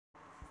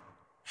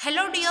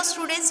Hello dear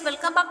students,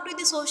 welcome back to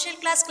the social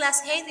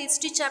class 8,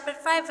 history chapter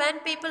 5, when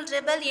people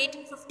rebel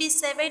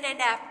 1857 and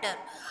after.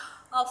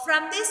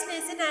 From this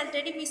lesson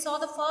already we saw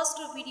the first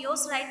two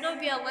videos. Right now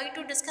we are going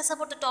to discuss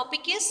about the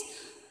topic is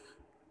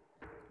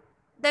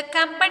the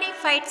company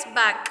fights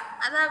back.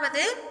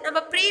 அதாவது நம்ம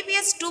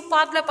previous 2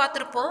 பார்ட்டில்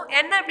பார்த்துருப்போம்.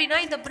 என்ன அப்படின்னா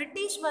இந்த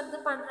British வந்து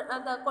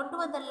அந்த கொண்டு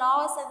வந்த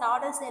லாஸ் அண்ட்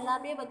ஆர்டர்ஸ்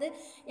எல்லாமே வந்து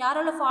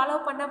யாரால ஃபாலோ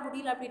பண்ண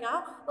முடியல அப்படின்னா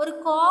ஒரு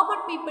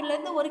காமன்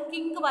பீப்புள்லேருந்து ஒரு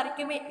கிங்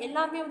வரைக்குமே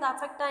எல்லாருமே வந்து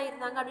அஃபெக்ட்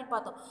ஆகியிருந்தாங்க அப்படின்னு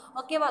பார்த்தோம்.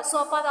 ஓகேவா? ஸோ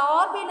அப்போ அந்த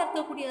ஆர்மியில்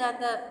இருக்கக்கூடிய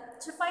அந்த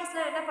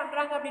சிப்பாய்ஸ்லாம் என்ன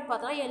பண்ணுறாங்க அப்படின்னு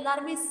பார்த்தோம்னா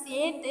எல்லாருமே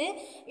சேர்ந்து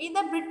இந்த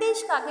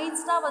பிரிட்டிஷ்க்கு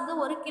அகைன்ஸ்டாக வந்து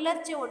ஒரு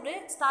கிளர்ச்சி ஒன்று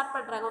ஸ்டார்ட்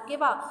பண்ணுறாங்க.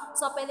 ஓகேவா?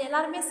 ஸோ அப்போ இது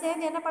எல்லாருமே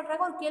சேர்ந்து என்ன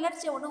பண்ணுறாங்க, ஒரு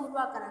கிளர்ச்சியை ஒன்று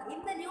உருவாக்குறாங்க.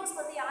 இந்த நியூஸ்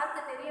வந்து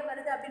யாருக்கு தெரிய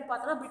வருது அப்படின்னு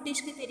பார்த்தோம்னா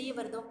பிரிட்டிஷ்க்கு தெரிய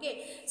வருது. ஓகே,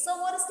 ஸோ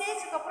ஒரு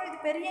ஸ்டேஜுக்கு அப்புறம் இது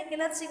பெரிய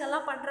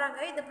கிளர்ச்சிகள்லாம் பண்ணுறாங்க.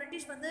 இந்த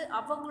பிரிட்டிஷ் வந்து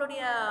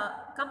அவங்களுடைய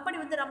கம்பெனி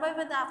வந்து ரொம்பவே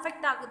வந்து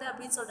அஃபெக்ட் ஆகுது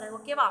அப்படின்னு சொல்கிறாங்க.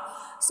 ஓகேவா?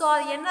 ஸோ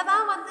அது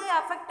என்னதான் வந்து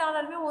அஃபெக்ட்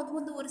ஆனாலுமே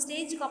வந்து ஒரு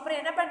ஸ்டேஜுக்கு அப்புறம்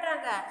என்ன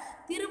பண்ணுறாங்க,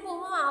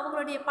 திரும்பவும்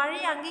அவங்களுடைய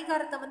பழைய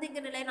அங்கீகாரத்தை வந்து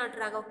இங்கே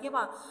நிலைநாட்டுறாங்க.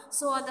 ஓகேவா?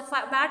 ஸோ அந்த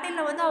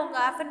பேட்டிலில் வந்து அவங்க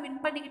ஆஃபன்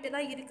வின் பண்ணிக்கிட்டு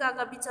தான் இருக்காங்க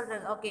அப்படின்னு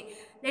சொல்கிறாங்க. Okay,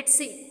 let's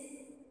see.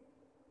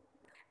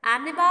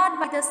 Unawed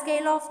by the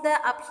scale of the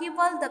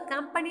upheaval, the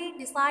company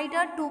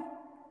decided to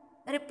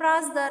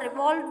repress the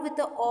revolt with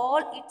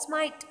all its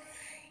might.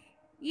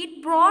 It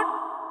brought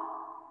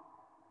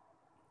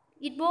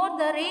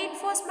the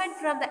reinforcement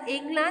from the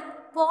England,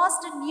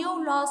 passed new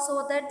laws so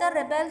that the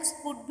rebels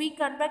could be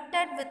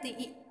conducted with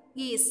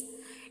ease,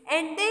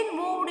 and then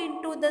moved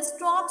into the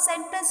storm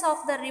centers of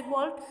the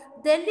revolt.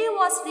 Delhi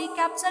was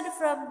recaptured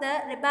from the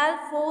rebel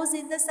force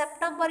in the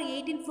September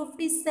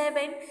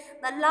 1857.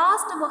 The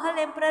last Mughal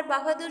Emperor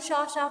Bahadur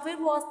Shah Shafir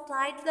was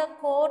tried to the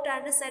court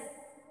and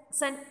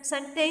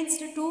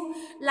sentenced to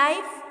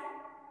life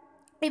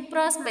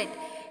imprisonment.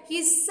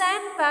 His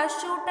son was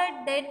shot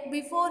dead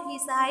before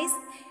his eyes,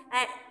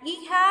 and he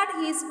had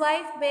his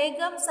wife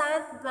Begum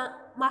Sant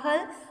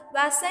Mahal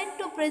was sent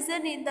to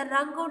prison in the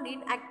Rangoon in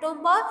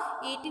October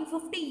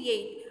 1858.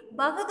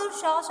 Bahadur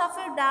Shah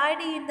Shafir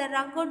died in the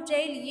Rangoon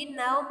jail in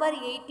November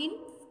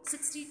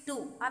 1862.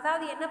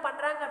 அதாவது என்ன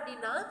பண்ணுறாங்க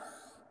அப்படின்னா,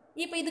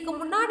 இப்போ இதுக்கு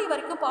முன்னாடி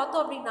வரைக்கும்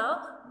பார்த்தோம் அப்படின்னா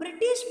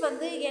பிரிட்டிஷ்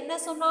வந்து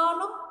என்ன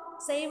சொன்னாலும்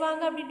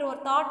செய்வாங்க அப்படின்ற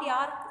ஒரு தாட்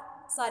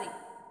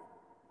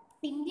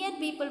இந்தியன்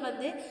பீப்புள்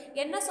வந்து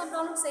என்ன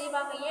சொன்னாலும்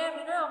செய்வாங்க. ஏன்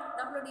அப்படின்னா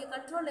நம்மளுடைய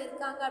கண்ட்ரோலில்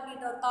இருக்காங்க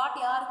அப்படின்ற ஒரு தாட்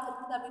யாருக்கு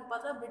இருக்குது அப்படின்னு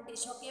பார்த்தா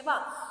பிரிட்டிஷ். ஓகேவா?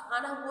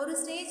 ஆனால் ஒரு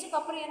ஸ்டேஜுக்கு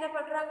அப்புறம் என்ன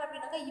பண்ணுறாங்க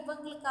அப்படின்னாக்கா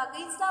இவங்களுக்கு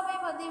அகைன்ஸ்டாகவே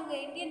வந்து இவங்க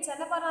இந்தியன்ஸ்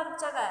என்ன பண்ண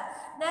ஆரம்பித்தாங்க,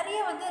 நிறைய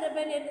வந்து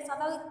ரெபெலியன்ஸ்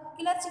அதாவது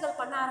கிளர்ச்சிகள்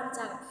பண்ண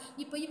ஆரம்பித்தாங்க.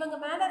 இப்போ இவங்க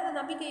மேலே இருந்த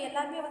நம்பிக்கை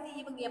எல்லாருமே வந்து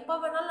இவங்க எப்போ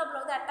வேணாலும்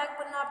நம்மளை வந்து அட்டாக்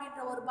பண்ணலாம்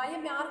அப்படின்ற ஒரு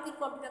பயம் யாருக்கு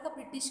இருக்கும் அப்படின்னாக்கா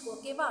பிரிட்டிஷ்க்கு.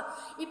 ஓகேவா?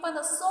 இப்போ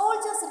அந்த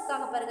சோல்ஜர்ஸ்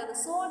இருக்காங்க பாருங்கள், அந்த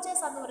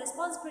சோல்ஜர்ஸ் அந்த ஒரு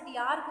ரெஸ்பான்சிபிலிட்டி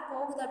யாருக்கு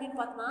போகுது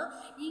அப்படின்னு பார்த்தோம்னா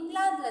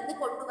இங்கிலாந்துலேருந்து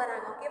கொண்டு வர.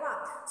 ஓகேவா?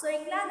 ஸோ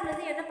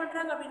இங்கிலாந்துலேருந்து என்ன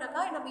பண்ணுறாங்க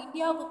அப்படின்னாக்கா நம்ம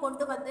இந்தியாவுக்கு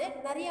கொண்டு வந்து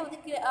நிறைய வந்து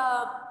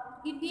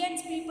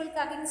இந்தியன்ஸ்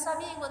பீப்புளுக்கு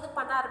அகென்ஸ்டாகவே இங்கே வந்து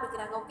பண்ண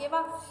ஆரம்பிக்கிறாங்க.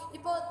 ஓகேவா?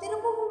 இப்போ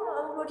திரும்பவும்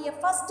அவங்களுடைய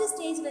ஃபர்ஸ்ட்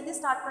ஸ்டேஜ்லேருந்து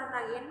ஸ்டார்ட்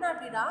பண்ணுறாங்க. என்ன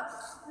அப்படின்னா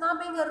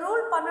நாம் இங்கே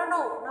ரூல்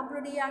பண்ணணும்,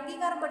 நம்மளுடைய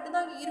அங்கீகாரம்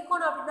மட்டும்தான் இங்கே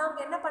இருக்கணும் அப்படின்னா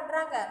அவங்க என்ன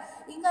பண்ணுறாங்க,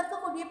 இங்கே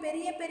இருக்கக்கூடிய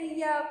பெரிய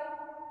பெரிய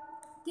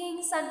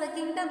கிங்ஸ் அண்ட்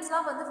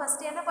கிங்டம்ஸ்லாம் வந்து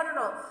ஃபஸ்ட்டு என்ன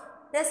பண்ணணும்,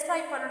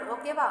 டெஸ்ட்ராய் பண்ணணும்.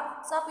 ஓகேவா?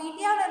 ஸோ அப்போ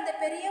இந்தியாவில் இருந்த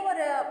பெரிய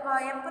ஒரு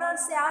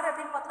எம்பரர்ஸ் யார்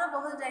அப்படின்னு பார்த்தோன்னா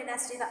முகல்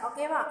டைனாஸ்டி தான்.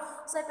 ஓகேவா?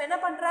 ஸோ இப்போ என்ன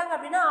பண்ணுறாங்க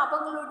அப்படின்னா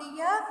அவங்களுடைய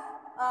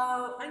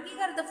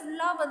அங்கீகாரத்தை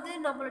ஃபுல்லாக வந்து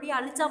நம்மளுடைய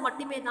அழிச்சா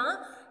மட்டுமே தான்.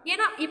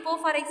 ஏன்னா இப்போது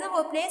ஃபார் எக்ஸாம்பிள்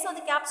ஒரு பிளேஸ்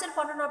வந்து கேப்சர்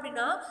பண்ணணும்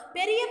அப்படின்னா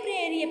பெரிய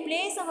பெரிய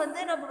பிளேஸை வந்து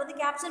நம்ம வந்து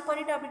கேப்சர்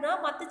பண்ணிட்டோம் அப்படின்னா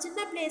மற்ற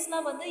சின்ன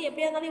பிளேஸ்லாம் வந்து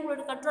எப்படியா இருந்தாலும்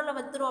இவங்களோட கண்ட்ரோலில்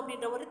வந்துடும்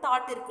அப்படின்ற ஒரு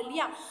தாட் இருக்குது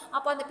இல்லையா?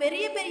 அப்போ அந்த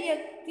பெரிய பெரிய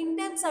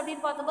கிங்டம்ஸ்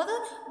அப்படின்னு பார்க்கும்போது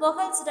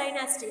முகல்ஸ்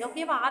டைனாஸ்டி.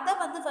 ஓகேவா? அதை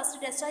வந்து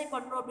ஃபஸ்ட்டு டெஸ்ட்ராய்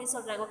பண்ணணும் அப்படின்னு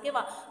சொல்கிறாங்க.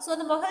 ஓகேவா? ஸோ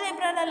அந்த முகல்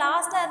எம்பரரில்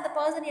லாஸ்ட்டாக அந்த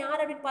பர்சன் யார்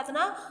அப்படின்னு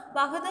பார்த்தோன்னா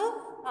பகதூர்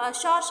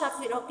ஷா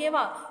ஷஃபீர்.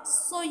 ஓகேவா?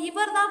 ஸோ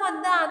இவர் தான்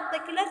வந்து அந்த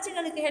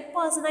கிளர்ச்சிகளுக்கு ஹெட்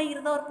பர்சனாக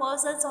இருந்த ஒரு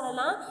பர்சன்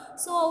சொல்லலாம்.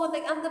 ஸோ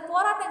அந்த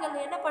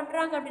போராட்டங்கள் என்ன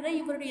பண்ணுறாங்க அப்படின்னா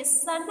இவருடைய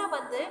சன்னை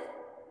வந்து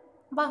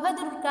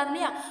பகதூர் இருக்கார்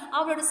இல்லையா,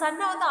 அவரோட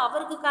சன்னை வந்து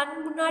அவருக்கு கண்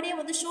முன்னாடியே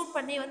வந்து ஷூட்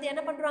பண்ணி வந்து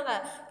என்ன பண்ணுறாங்க,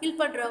 கில்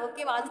பண்ணுறாங்க.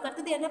 ஓகேவா? அதுக்கு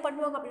அடுத்தது என்ன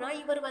பண்ணுவாங்க அப்படின்னா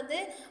இவர் வந்து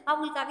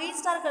அவங்களுக்கு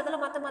அகைன்ஸ்டாக இருக்கிறதுல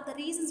மற்ற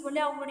ரீசன்ஸ்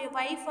சொல்லி அவங்களுடைய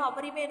ஒய்ஃப்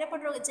அவரையுமே என்ன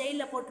பண்ணுவாங்க,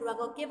 ஜெயிலில்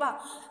போட்டுருவாங்க. ஓகேவா?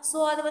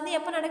 ஸோ அது வந்து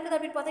எப்போ நடக்குது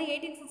அப்படின்னு பார்த்தா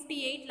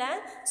 1858.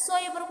 ஸோ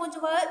இவர்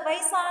கொஞ்சம்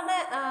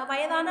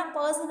வயதான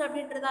பர்சன்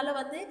அப்படின்றதால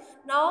வந்து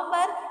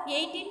நவம்பர்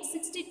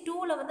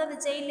 1862 வந்து அந்த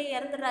ஜெயிலில்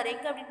இறந்துடுறாரு.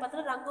 எங்கே அப்படின்னு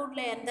பார்த்தா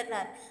ரங்கூனில்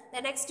இறந்துடுறாரு.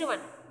 The next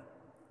one,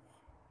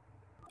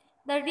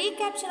 the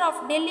recapture of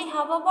Delhi,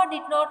 however,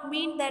 did not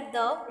mean that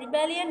the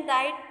rebellion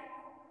died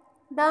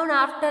down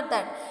after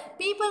that.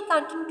 People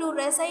continued to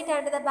resist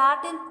under the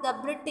battle. The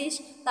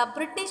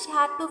British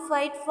had to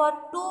fight for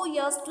 2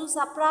 years to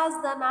suppress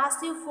the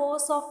massive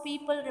force of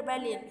people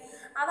rebellion.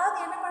 அதாவது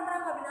என்ன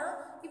பண்ணுறாங்க அப்படின்னா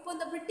இப்போ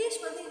இந்த British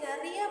வந்து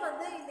நிறைய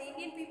வந்து இந்த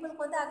இந்தியன்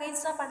பீப்புளுக்கு வந்து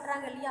அகைன்ஸ்டாக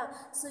பண்ணுறாங்க இல்லையா?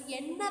 ஸோ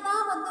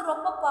என்னதான் வந்து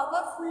ரொம்ப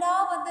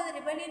பவர்ஃபுல்லாக வந்து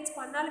ரிபெலியன்ஸ்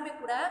பண்ணாலுமே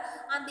கூட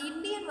அந்த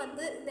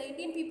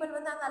இந்தியன் பீப்புள்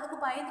வந்து அந்த அளவுக்கு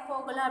பயந்து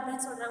போகலை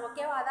அப்படின்னு சொல்கிறாங்க.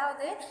 ஓகேவா?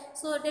 அதாவது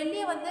ஸோ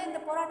டெல்லியை வந்து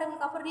இந்த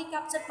போராட்டங்களுக்கு அப்புறம்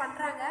ரீகேப்சர்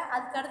பண்ணுறாங்க.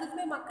 அதுக்கு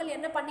அடுத்ததுமே மக்கள்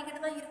என்ன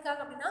பண்ணிக்கிட்டு தான்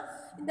இருக்காங்க அப்படின்னா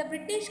இந்த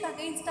பிரிட்டிஷ்க்கு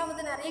அகெயின்ஸ்டாக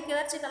வந்து நிறைய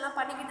கிளர்ச்சிகள்லாம்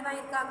பண்ணிக்கிட்டு தான்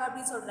இருக்காங்க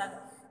அப்படின்னு சொல்கிறாங்க.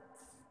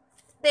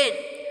 Then,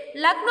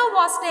 Lucknow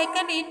was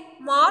taken in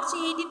March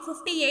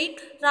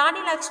 1858.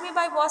 Rani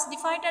Lakshmibai was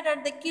defeated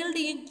and killed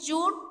in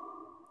June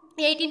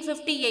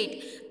 1858.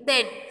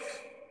 Then,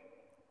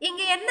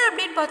 இங்கே என்ன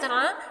அப்படின்னு பார்த்தோன்னா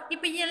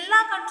இப்போ எல்லா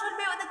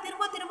கண்ட்ரோலுமே வந்து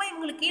திரும்ப திரும்ப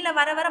இவங்களுக்கு கீழே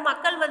வர வர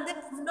மக்கள் வந்து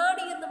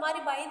முன்னாடி இருந்த மாதிரி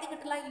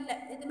பயந்துக்கிட்டுலாம் இல்லை,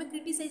 எதுவுமே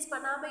கிரிட்டிசைஸ்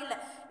பண்ணாமல் இல்லை,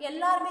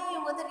 எல்லாருமே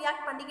இவங்க வந்து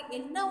ரியாக்ட் பண்ணிக்கிட்டு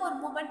என்ன ஒரு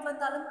மூமெண்ட்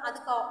வந்தாலும்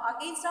அதுக்கு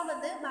அகெயின்ஸ்டாக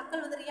வந்து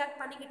மக்கள் வந்து ரியாக்ட்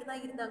பண்ணிக்கிட்டு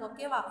தான் இருந்தாங்க.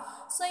 ஓகேவா?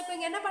 ஸோ இப்போ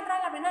இங்கே என்ன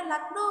பண்ணுறாங்க அப்படின்னா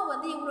லக்னோ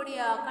வந்து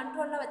இவங்களுடைய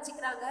கண்ட்ரோலில்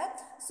வச்சுக்கிறாங்க.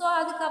 ஸோ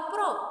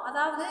அதுக்கப்புறம்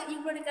அதாவது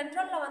இவங்களுடைய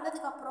கண்ட்ரோலில்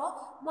வந்ததுக்கப்புறம்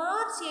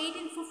மார்ச்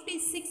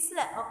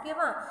 1856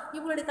 ஓகேவா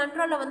இவங்களுடைய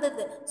கண்ட்ரோலில்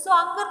வந்தது. ஸோ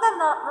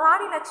அங்கேருந்து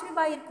ராணி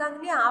லக்ஷ்மிபாய் இருக்காங்க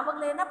இல்லையா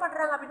அவங்கள என்ன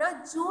பண்ணுறாங்க அப்படின்னா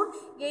ஜூன்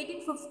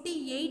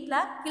 1858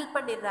 கில்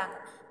பண்ணிடுறாங்க.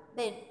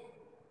 தென்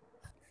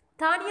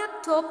Tanya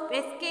Top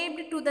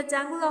escaped to the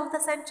jungle of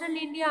the central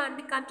India and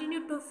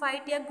continued to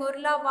fight a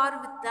guerrilla war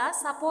with the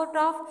support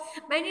of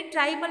many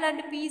tribal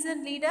and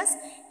peasant leaders.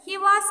 He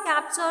was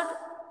captured,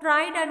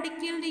 tried and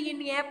killed in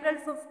April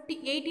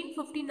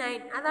 1859.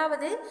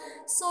 அதாவது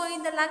so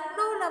இந்த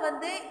லக்னோவில்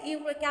வந்து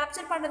இவங்க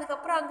capture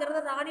பண்ணதுக்கப்புறம்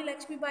அங்கேருந்து ராணி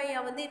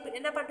லக்ஷ்மிபாயை வந்து இப்போ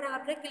என்ன பண்ணுறாங்க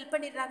அப்படின்னா கில்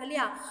பண்ணிடுறாங்க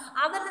இல்லையா,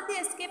 அதிலிருந்து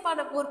எஸ்கேப்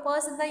ஆன ஒரு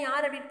பர்சன் தான்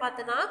யார் அப்படின்னு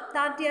பார்த்தோன்னா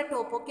டான்டியா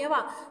டோப்.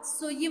 ஓகேவா?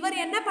 ஸோ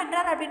இவர் என்ன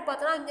பண்ணுறாரு அப்படின்னு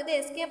பார்த்தோன்னா அங்கேருந்து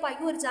எஸ்கேப்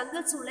ஆகி ஒரு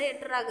ஜங்கிள்ஸ் உள்ள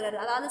என்டர் ஆகுறாரு,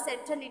 அதாவது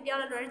சென்ட்ரல்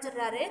இந்தியாவில்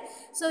நுழைஞ்சிடுறாரு.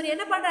 ஸோ இவர்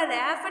என்ன பண்ணுறாரு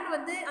ஆஃபன்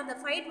வந்து அந்த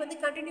ஃபைட் வந்து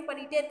கண்டினியூ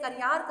பண்ணிகிட்டே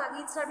இருக்கார். யாருக்கு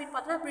அகெயின்ஸ்டாக அப்படின்னு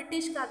பார்த்தோன்னா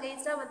பிரிட்டிஷ்க்கு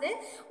அகெயின்ஸ்டாக வந்து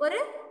ஒரு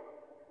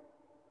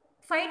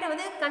ஃபைட்டை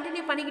வந்து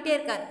கண்டினியூ பண்ணிக்கிட்டே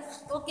இருக்காரு.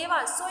 ஓகேவா?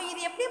 ஸோ இது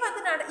எப்படி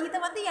வந்து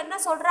இதை வந்து என்ன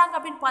சொல்கிறாங்க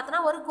அப்படின்னு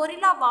பார்த்தோன்னா ஒரு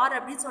கொரில்லா வார்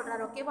அப்படின்னு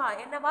சொல்கிறாரு. ஓகேவா?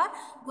 என்ன வார்?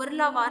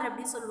 கொரில்லா வார்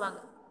அப்படின்னு சொல்லுவாங்க.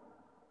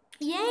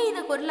 ஏன்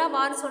இதை கொரில்லா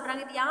வார்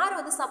சொல்கிறாங்க, இது யார்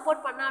வந்து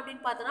சப்போர்ட் பண்ணா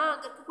அப்படின்னு பார்த்தோன்னா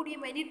அங்கே இருக்கக்கூடிய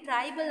many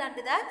tribal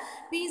and the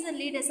பீசன்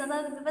leaders,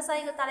 அதாவது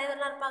விவசாயிகள்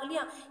தலைவர்லாம் இருப்பாங்க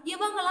இல்லையா,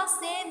 இவங்கெல்லாம்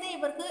சேர்ந்து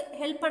இவருக்கு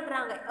ஹெல்ப்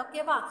பண்ணுறாங்க.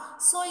 ஓகேவா?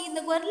 ஸோ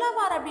இந்த கொரில்லா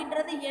வார்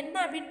அப்படின்றது என்ன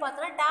அப்படின்னு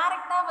பார்த்தோன்னா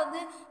டேரெக்டாக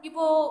வந்து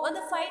இப்போது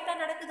வந்து ஃபைட்டாக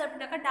நடக்குது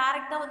அப்படின்னாக்கா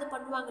டேரெக்டாக வந்து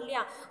பண்ணுவாங்க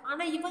இல்லையா,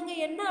 ஆனால் இவங்க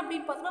என்ன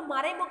அப்படின்னு பார்த்தோன்னா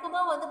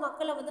மறைமுகமாக வந்து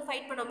மக்களை வந்து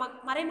ஃபைட் பண்ண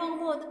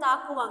மறைமுகமாக வந்து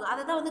தாக்குவாங்க,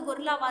 அதை தான் வந்து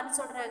கொரில்லா வார்னு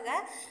சொல்கிறாங்க.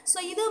 ஸோ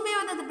இதுவுமே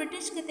வந்து அந்த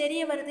பிரிட்டிஷ்க்கு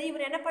தெரிய வருது.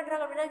 இவர் என்ன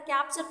பண்ணுறாங்க அப்படின்னா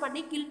கேப்சர்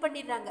பண்ணி கில் பண்ணிடுறாங்க.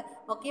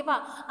 ஓகேவா?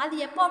 அது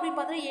எப்போ அப்படின்னு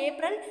பார்த்தோன்னா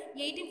April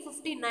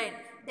 1859.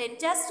 Then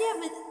just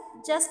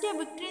a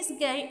victories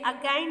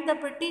against the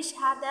British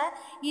had the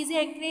easy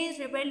encouraged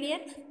rebellion.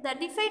 The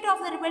defeat of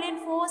the rebellion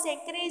force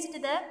encouraged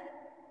the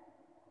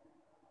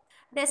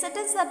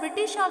deserters. The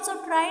British also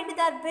tried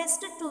their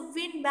best to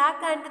win back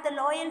and the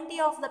loyalty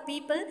of the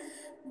people.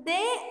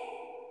 They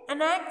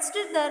annexed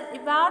the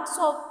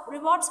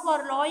rewards for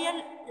loyal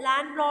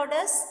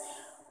landlords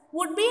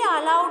would be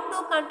allowed to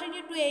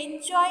continue to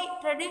enjoy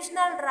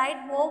traditional right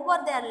over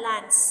their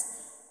lands.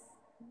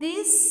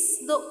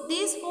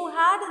 These who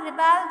had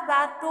rebelled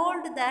were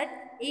told that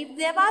if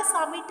they were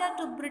submitted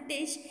to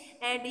British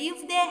and if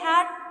they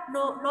had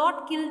not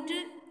killed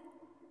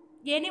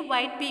any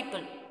white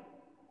people,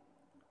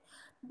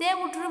 they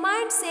would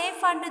remain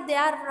safe and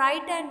their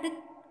right and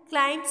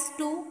claims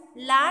to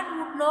land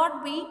would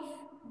not be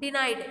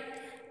denied.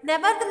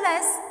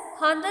 Nevertheless,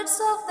 hundreds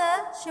of the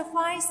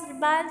Shafais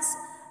rebels,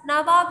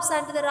 Nawabs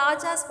and the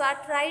Rajas were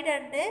tried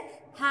and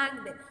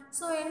hanged.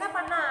 So என்ன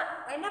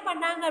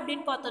பண்ணாங்க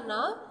அப்படின்னு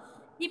பார்த்தோன்னா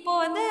இப்போ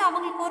வந்து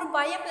அவங்களுக்கு ஒரு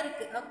பயம்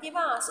இருக்குது.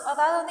 ஓகேவா? ஸோ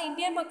அதாவது வந்து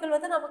இந்தியன் மக்கள்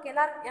வந்து நமக்கு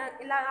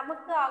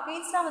நமக்கு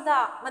அகெயின்ஸ்டாக வந்து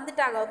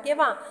வந்துட்டாங்க.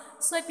 ஓகேவா?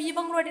 ஸோ இப்போ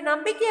இவங்களுடைய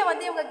நம்பிக்கையை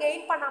வந்து இவங்க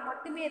கெயின் பண்ணால்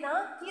மட்டுமே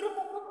தான்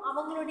திரும்பவும்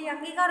அவங்களுடைய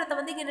அங்கீகாரத்தை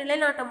வந்து இங்கே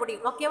நிலைநாட்ட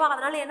முடியும். ஓகேவா?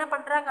 அதனால் என்ன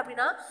பண்ணுறாங்க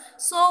அப்படின்னா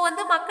ஸோ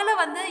வந்து மக்களை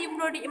வந்து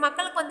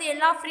மக்களுக்கு வந்து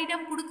எல்லா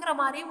ஃப்ரீடம் கொடுக்குற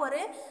மாதிரி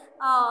ஒரு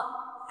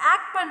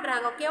ஆக்ட்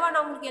பண்ணுறாங்க. ஓகேவா?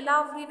 நான் உங்களுக்கு எல்லா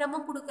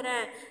ஃப்ரீடமும்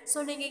கொடுக்குறேன், ஸோ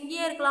நீங்கள்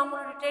எங்கேயே இருக்கலாம்,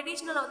 உங்களுடைய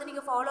ட்ரெடிஷ்னலை வந்து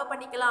நீங்கள் ஃபாலோ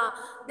பண்ணிக்கலாம்.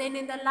 தென்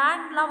இந்த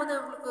லேண்ட்லாம் வந்து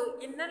உங்களுக்கு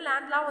என்ன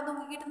லேண்ட்லாம் வந்து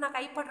உங்ககிட்ட நான்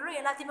கைப்பற்றணும்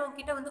எல்லாத்தையுமே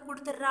உங்ககிட்ட வந்து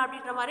கொடுத்துட்றேன்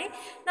அப்படின்ற மாதிரி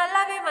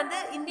நல்லாவே வந்து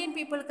இந்தியன்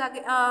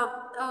பீப்புளுக்காக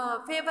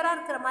ஃபேவராக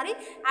இருக்கிற மாதிரி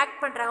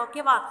ஆக்ட் பண்ணுறாங்க.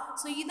 ஓகேவா?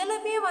 ஸோ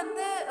இதிலுமே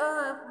வந்து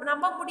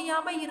நம்ப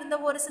முடியாமல் இருந்த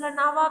ஒரு சில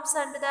nawabs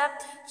and the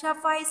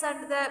ஷஃபாய்ஸ்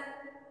and the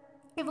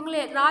இவங்களே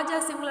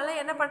ராஜாஸ் இவங்களெல்லாம்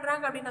என்ன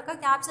பண்ணுறாங்க அப்படின்னாக்கா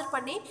கேப்சர்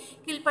பண்ணி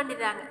கில்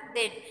பண்ணிடுறாங்க.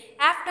 Then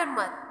after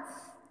month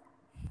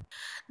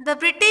the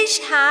British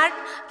had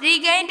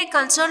regained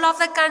control of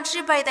the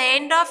country by the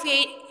end of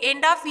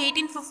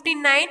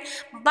 1859,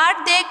 but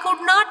they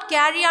could not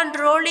carry on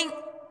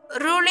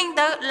ruling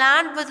the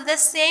land with the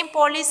same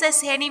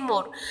policies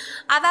anymore.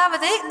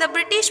 அதாவது இந்த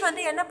British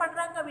வந்து என்ன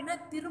பண்ணுறாங்க அப்படின்னா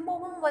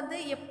திரும்பவும் வந்து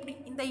எப்படி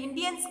இந்த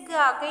இந்தியன்ஸ்க்கு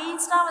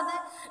அகெயின்ஸ்டாக வந்து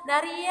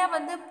நிறைய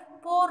வந்து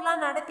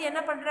போர்லாம் நடத்தி என்ன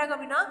பண்ணுறாங்க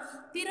அப்படின்னா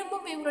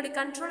திரும்பவும் இவங்களுடைய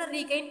கண்ட்ரோலை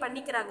ரீகெயின்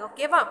பண்ணிக்கிறாங்க.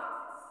 ஓகேவா?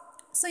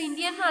 ஸோ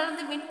இந்தியனால்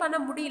வந்து வின் பண்ண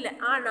முடியல.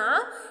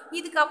 ஆனால்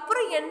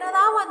இதுக்கப்புறம்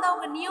என்னதான் வந்து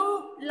அவங்க நியூ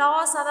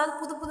லாஸ் அதாவது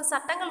புது புது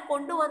சட்டங்கள்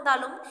கொண்டு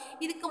வந்தாலும்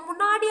இதுக்கு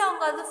முன்னாடி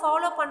அவங்க வந்து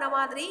ஃபாலோ பண்ண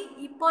மாதிரி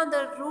இப்போ அந்த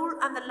ரூல்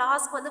அந்த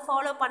லாஸ்க்கு வந்து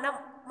ஃபாலோ பண்ண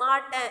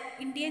மாட்டேன்.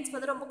 இந்தியன்ஸ்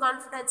வந்து ரொம்ப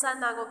கான்ஃபிடென்ஸாக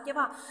இருந்தாங்க.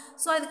 ஓகேவா?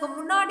 ஸோ அதுக்கு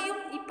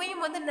முன்னாடியும்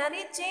இப்போயும் வந்து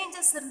நிறைய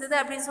சேஞ்சஸ் இருந்தது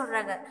அப்படின்னு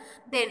சொல்கிறாங்க.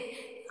 தென்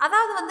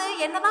அதாவது வந்து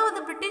என்னதான்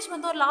வந்து பிரிட்டிஷ்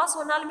வந்து ஒரு லா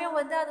சொன்னாலுமே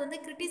வந்து அது வந்து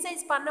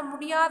கிரிட்டிசைஸ் பண்ண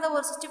முடியாத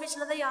ஒரு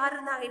சுச்சுவேஷனில் தான் யார்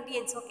இருந்தாங்க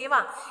இந்தியன்ஸ்.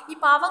 ஓகேவா,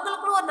 இப்போ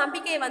அவங்களுக்குள்ள ஒரு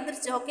நம்பிக்கை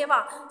வந்துருச்சு. ஓகேவா,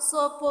 ஸோ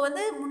இப்போ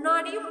வந்து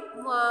முன்னாடியும்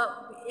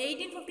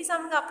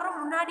 1857 அப்புறம்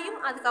முன்னாடியும்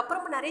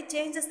அதுக்கப்புறம் நிறைய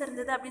சேஞ்சஸ்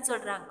இருந்தது அப்படின்னு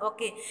சொல்கிறாங்க.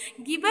 Okay,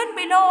 given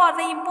below R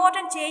the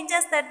important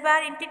changes that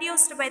where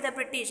introduced by the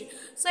British.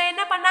 So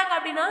என்ன பண்ணாங்க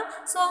அப்படின்னா,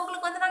 ஸோ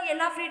உங்களுக்கு வந்து நாங்கள்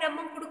எல்லா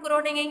ஃப்ரீடமும்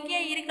கொடுக்குறோம், நீங்கள்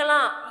எங்கேயே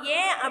இருக்கலாம்.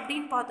 ஏன்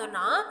அப்படின்னு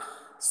பார்த்தோன்னா,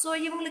 ஸோ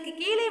இவங்களுக்கு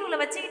கீழே இவங்களை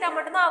வச்சுக்கிட்டா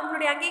மட்டும்தான்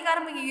அவங்களுடைய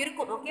அங்கீகாரம் இங்கே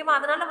இருக்கும். ஓகேவா,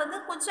 அதனால் வந்து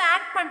கொஞ்சம்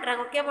ஆக்ட்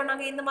பண்ணுறாங்க. ஓகேவா,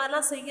 நாங்கள் இந்த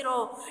மாதிரிலாம்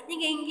செய்கிறோம்,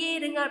 நீங்கள் இங்கேயே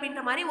இருங்க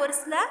அப்படின்ற மாதிரி ஒரு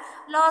சில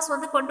லாஸ்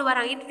வந்து கொண்டு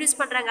வராங்க, இன்ட்ரடியூஸ்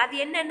பண்ணுறாங்க.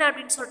 அது என்னென்ன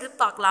அப்படின்னு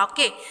சொல்லிட்டு பார்க்கலாம்.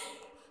 Okay,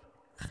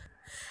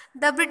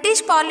 the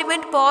British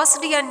Parliament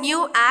passed a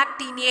new act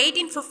in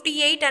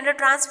 1858 and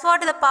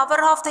transferred the power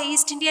of the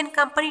East Indian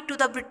Company to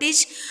the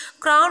British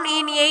Crown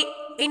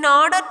in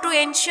order to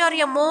ensure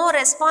a more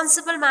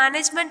responsible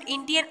management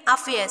Indian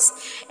affairs.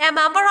 A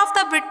member of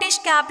the British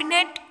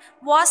cabinet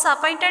was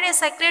appointed as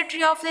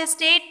Secretary of the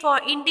State for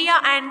India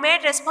and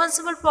made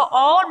responsible for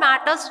all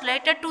matters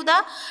related to the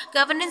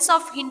governance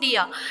of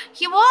India.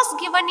 He was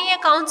given a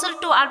council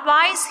to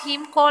advise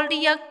him called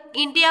a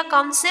India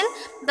Council.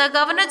 The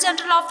Governor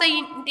General of the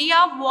India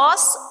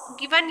was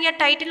given a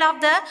title of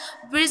the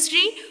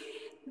Vizier,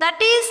 that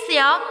is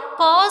a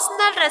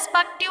personal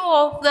respective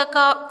of the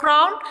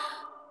crown.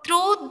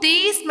 Through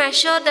these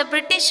measures, the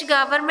British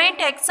government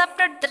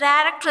accepted the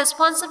direct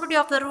responsibility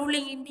of the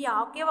ruling India.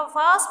 Okay,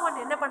 first one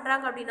என்ன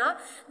பண்றாங்க அப்படின்னா,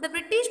 இந்த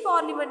British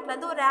பார்லிமெண்ட்ல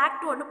இருந்து ஒரு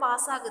act ஒன்று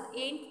pass ஆகுது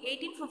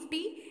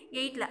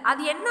 1858ல.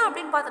 அது என்ன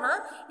அப்படின்னு பார்த்தோன்னா,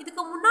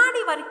 இதுக்கு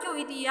முன்னாடி வரைக்கும்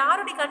இது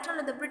யாருடைய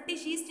கண்ட்ரோல், இந்த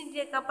பிரிட்டிஷ் ஈஸ்ட்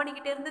இந்தியன் கம்பெனி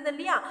கிட்ட இருந்தது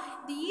இல்லையா.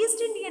 இந்த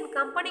ஈஸ்ட் இந்தியன்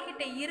கம்பெனி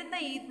கிட்ட இருந்த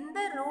இந்த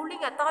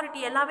ரூலிங்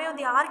அத்தாரிட்டி எல்லாமே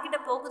வந்து யார்கிட்ட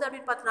போகுது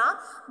அப்படின்னு பார்த்தோன்னா,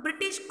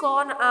 பிரிட்டிஷ்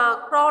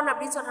க்ரௌன்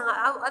அப்படின்னு சொல்றாங்க.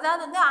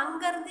 அதாவது வந்து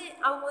அங்கேருந்து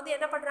அவங்க வந்து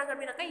என்ன பண்றாங்க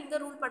அப்படின்னாக்கா, இங்கே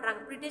ரூல் பண்றாங்க,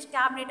 பிரிட்டிஷ்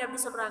கேபினெட்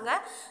அப்படி சொல்றாங்க.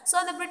 ஸோ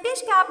அந்த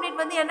பிரிட்டிஷ் கேபினெட்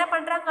வந்து என்ன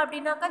பண்றாங்க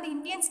அப்படின்னாக்கா, அந்த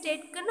இந்தியன்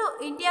ஸ்டேட்க்குன்னு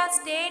இந்தியா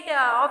ஸ்டேட்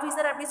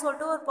ஆஃபீஸர் அப்படின்னு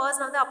சொல்லிட்டு ஒரு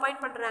பர்சன் வந்து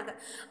அப்பாயிண்ட் பண்றாங்க.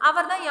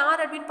 அவர் தான்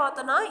யார் அப்படின்னு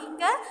பார்த்தோம்னா,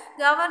 இங்க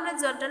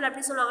கவர்னர் ஜெனரல்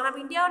அப்படின்னு சொல்லுவாங்க.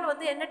 நம்ம இந்தியாவில்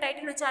வந்து என்ன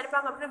டைட்டில் வச்சு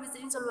அடிப்பாங்க அப்படின்னா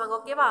விசிறின்னு சொல்லுவாங்க.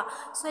 ஓகேவா,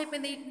 ஸோ இப்போ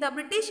இந்த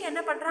பிரிட்டிஷ்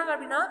என்ன பண்றாங்க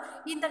அப்படின்னா,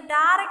 இந்த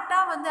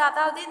டைரக்டா வந்து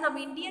அதாவது நம்ம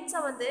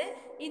இந்தியன்ஸை வந்து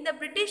இந்த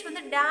பிரிட்டிஷ்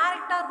வந்து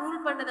டைரக்டா ரூல்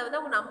பண்ணதை வந்து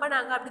அவங்க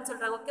நம்பினாங்க அப்படின்னு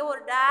சொல்றாங்க. ஓகே,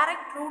 ஒரு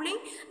டைரக்ட்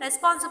ரூலிங்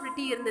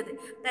ரெஸ்பான்சிபிலிட்டி இருந்தது.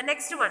 The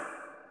next one,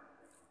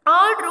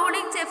 all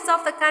ruling chiefs of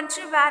the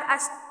country were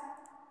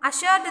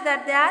assured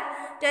that their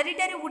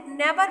territory would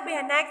never be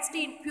annexed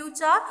in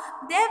future.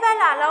 They were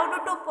allowed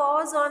to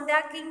pass on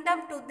their kingdom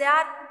to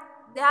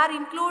their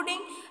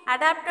including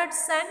adopted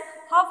son.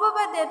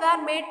 However, they were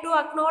made to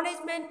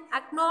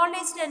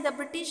acknowledged and the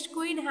British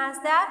Queen has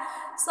their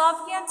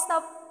sovereigns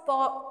the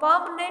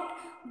permanent.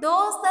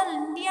 Those the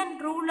Indian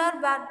ruler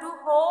were to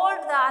hold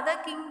the other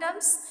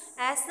kingdoms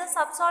as the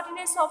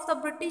subordinates of the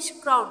British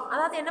crown.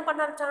 அதாவது என்ன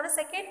பண்ண ஆரம்பிச்சாங்கன்னா,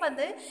 second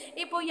வந்து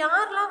இப்போ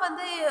யாரெல்லாம்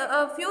வந்து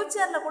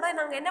ஃபியூச்சரில் கூட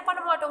நாங்கள் என்ன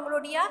பண்ண மாட்டோம்,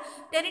 உங்களுடைய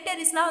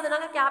டெரிட்டரிஸ்லாம் வந்து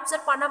நாங்கள்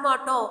கேப்சர் பண்ண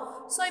மாட்டோம்.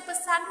 ஸோ இப்போ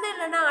சன்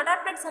இல்லைன்னா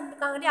அடாப்டட் சன்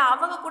இருக்காங்க இல்லையா,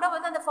 அவங்க கூட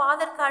வந்து அந்த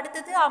ஃபாதருக்கு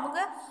அடுத்தது அவங்க,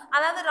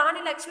 அதாவது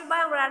ராணி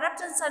லக்ஷ்மிபாய் அவங்களோட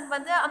அடாப்டட் சன்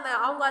வந்து அந்த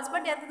அவங்க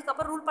ஹஸ்பண்ட்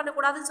இறந்ததுக்கப்புறம் ரூல்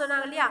பண்ணக்கூடாதுன்னு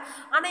சொன்னாங்க இல்லையா.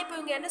 ஆனால் இப்போ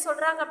இவங்க என்ன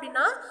சொல்கிறாங்க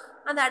அப்படின்னா,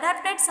 அந்த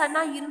அடாப்டட்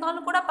சன்னாக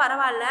இருந்தாலும் கூட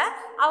பரவாயில்ல,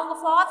 அவங்க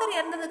ஃபாதர்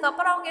இறந்ததுக்கு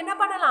அப்புறம் அவங்க என்ன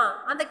பண்ணலாம்,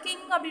 அந்த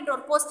கிங் அப்படின்ற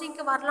ஒரு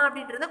போஸ்டிங்க்கு வரலாம்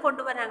அப்படின்றத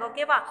கொண்டு வராங்க.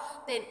 ஓகேவா,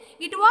 then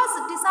it was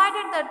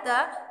decided that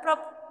the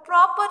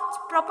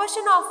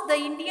proportion of the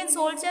Indian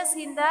soldiers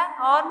in the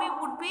army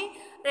would be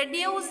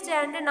reduced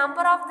and the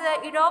number of the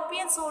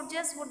European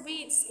soldiers would be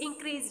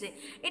increased.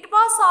 It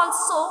was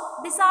also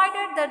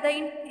decided that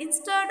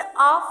instead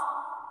of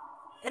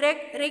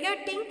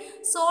recruiting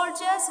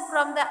soldiers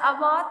from the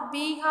Awadh,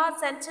 Bihar,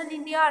 Central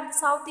India and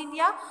South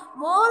India,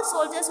 more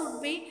soldiers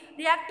would be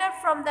recruited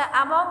from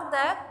among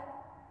the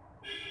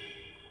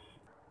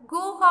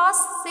Guhas,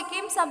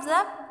 Sikkims of the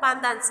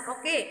Pandans.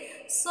 Okay,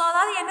 so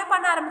அதாவது என்ன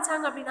பண்ண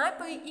ஆரம்பித்தாங்க அப்படின்னா,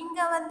 இப்போ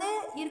இங்கே வந்து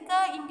இருக்க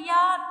India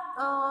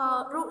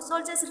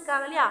soldiers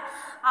இருக்காங்க இல்லையா,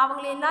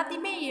 அவங்கள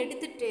எல்லாத்தையுமே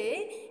எடுத்துட்டு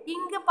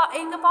இங்கே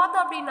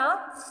பார்த்தோம் அப்படின்னா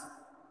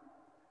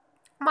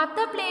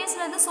மற்ற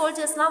பிளேஸ்லேருந்து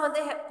சோல்ஜர்ஸ்லாம்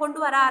வந்து கொண்டு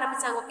வர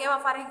ஆரம்பித்தாங்க. ஓகேவா,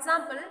 ஃபார்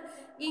எக்ஸாம்பிள்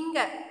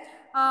இங்கே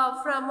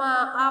from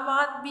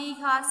Awadh,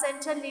 Bihar,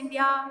 central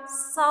India,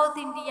 south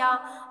India,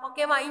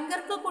 ஓகேவா, இங்கே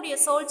இருக்கக்கூடிய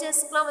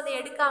சோல்ஜர்ஸ்க்குலாம் வந்து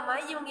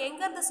எடுக்காமல் இவங்க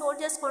எங்கேருந்து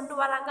சோல்ஜர்ஸ் கொண்டு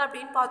வராங்க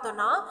அப்படின்னு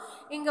பார்த்தோன்னா,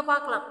 இங்கே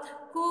பார்க்கலாம்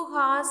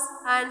கூஹாஸ்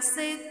and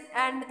Sid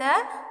and the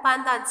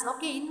பந்தான்ஸ்.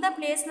 Okay, இந்த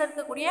பிளேஸில்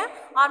இருக்கக்கூடிய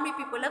ஆர்மி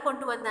பீப்புளை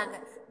கொண்டு வந்தாங்க.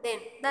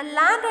 Then the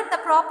land and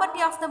the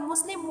property of the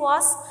Muslim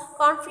was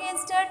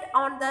confiscated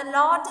on the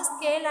large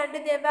scale and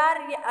they were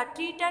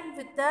treated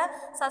with the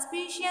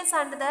suspicion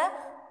and the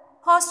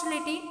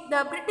hostility.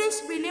 The British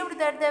believed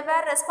that they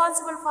were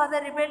responsible for the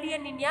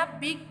rebellion in a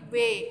big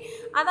way.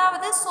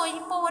 அதாவது so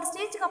இப்போ ஒரு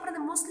ஸ்டேஜுக்கு அப்புறம்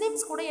இந்த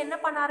Muslims கூட என்ன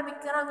பண்ண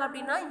ஆரம்பிக்கிறாங்க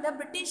அப்படின்னா, இந்த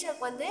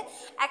பிரிட்டிஷருக்கு வந்து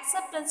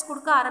அக்செப்டன்ஸ்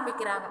கொடுக்க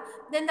ஆரம்பிக்கிறாங்க.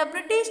 Then the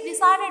British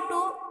decided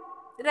to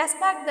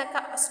respect the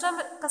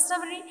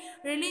customary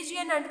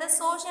religion and the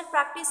social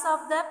practice of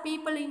the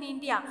people in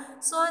India.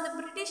 So அந்த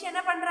பிரிட்டிஷ்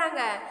என்ன பண்ணுறாங்க,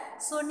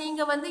 ஸோ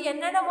நீங்கள் வந்து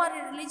என்னென்ன மாதிரி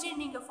ரிலிஜியன்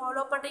நீங்கள்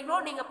ஃபாலோ பண்ணுறீங்களோ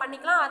நீங்கள்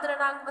பண்ணிக்கலாம்,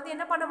 அதில் நாங்கள் வந்து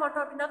என்ன பண்ண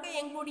மாட்டோம் அப்படின்னாக்க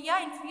எங்களுடைய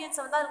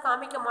இன்ஃப்ளூயன்ஸை வந்து அதில்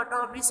காமிக்க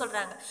மாட்டோம் அப்படின்னு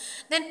சொல்கிறாங்க.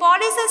 தென்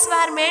policies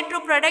were made to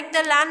protect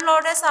the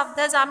landlords of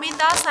the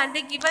zamindars and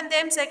given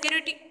them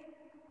security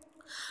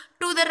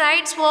to the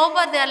rights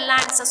over their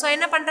lands. So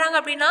என்ன பண்ணுறாங்க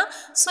அப்படின்னா,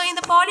 ஸோ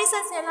இந்த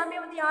பாலிசஸ் எல்லாமே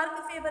வந்து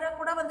யாருக்கு ஃபேவராக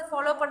கூட வந்து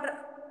ஃபாலோ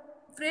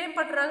ஃப்ரேம்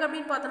பண்ணுறாங்க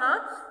அப்படின்னு பார்த்தோன்னா,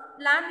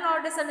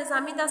 லேண்ட்லார்டஸ் அண்ட்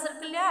ஜமீன்தார்ஸ்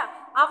இருக்கு இல்லையா,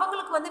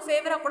 அவங்களுக்கு வந்து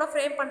ஃபேவராக கூட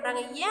ஃப்ரேம்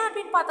பண்ணுறாங்க. ஏன்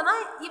அப்படின்னு பார்த்தோன்னா,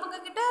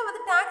 இவங்கக்கிட்ட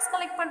வந்து டேக்ஸ்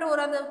கலெக்ட் பண்ணுற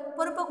ஒரு அந்த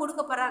பொறுப்பை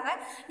கொடுக்க போகிறாங்க,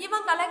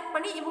 இவங்க கலெக்ட்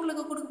பண்ணி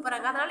இவங்களுக்கு கொடுக்க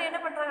போகிறாங்க. அதனால் என்ன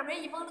பண்ணுறாங்க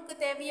அப்படின்னா, இவங்களுக்கு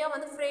தேவையாக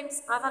வந்து ஃப்ரேம்ஸ்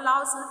அதான்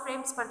லாஸ் வந்து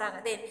ஃப்ரேம்ஸ் பண்ணுறாங்க.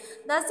 தென்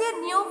thus a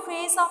new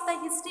phase of the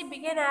history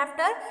began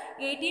after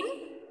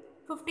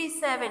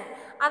 1857.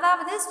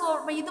 அதாவது ஸோ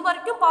இது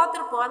வரைக்கும்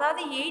பார்த்துருப்போம்,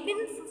 அதாவது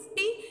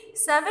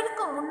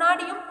 1857க்கு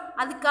முன்னாடியும்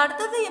அதுக்கு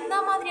அடுத்தது என்ன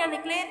மாதிரியான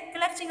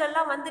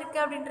கிளர்ச்சிகள்லாம் வந்திருக்கு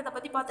அப்படின்றத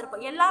பற்றி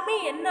பார்த்துருப்போம். எல்லாமே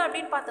என்ன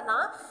அப்படின்னு பார்த்தோன்னா,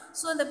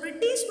 ஸோ இந்த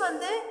பிரிட்டிஷ்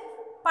வந்து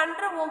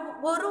பண்ணுற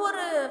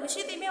ஒரு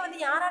விஷயத்தையுமே வந்து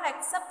யாரால்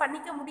அக்செப்ட்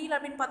பண்ணிக்க முடியல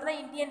அப்படின்னு பார்த்தோன்னா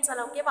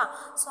இந்தியன்ஸால். ஓகேவா,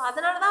 ஸோ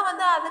அதனால தான்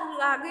வந்து அதுக்கு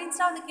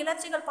அகெயின்ஸ்டாக வந்து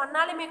கிளர்ச்சிகள்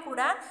பண்ணாலுமே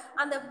கூட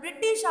அந்த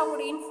பிரிட்டிஷ்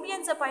அவங்களுடைய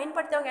இன்ஃப்ளூயன்ஸை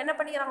பயன்படுத்தி அவங்க என்ன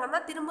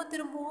பண்ணிக்கிறாங்கன்னா,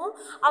 திரும்பவும்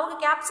அவங்க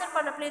கேப்சர்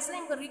பண்ண பிளேஸில்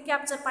இவங்க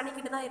ரீகேப்சர்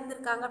பண்ணிக்கிட்டு தான்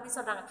இருந்திருக்காங்க அப்படின்னு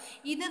சொல்கிறாங்க.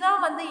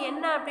 இதுதான் வந்து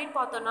என்ன அப்படின்னு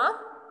பார்த்தோன்னா,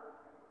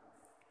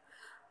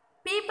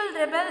 people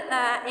rebel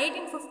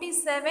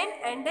 1857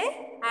 and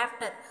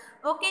after.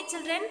 Okay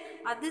children,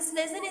 this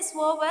lesson is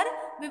over.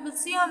 We will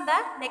see you on the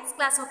next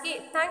class. Okay,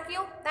 thank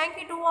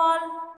you to all.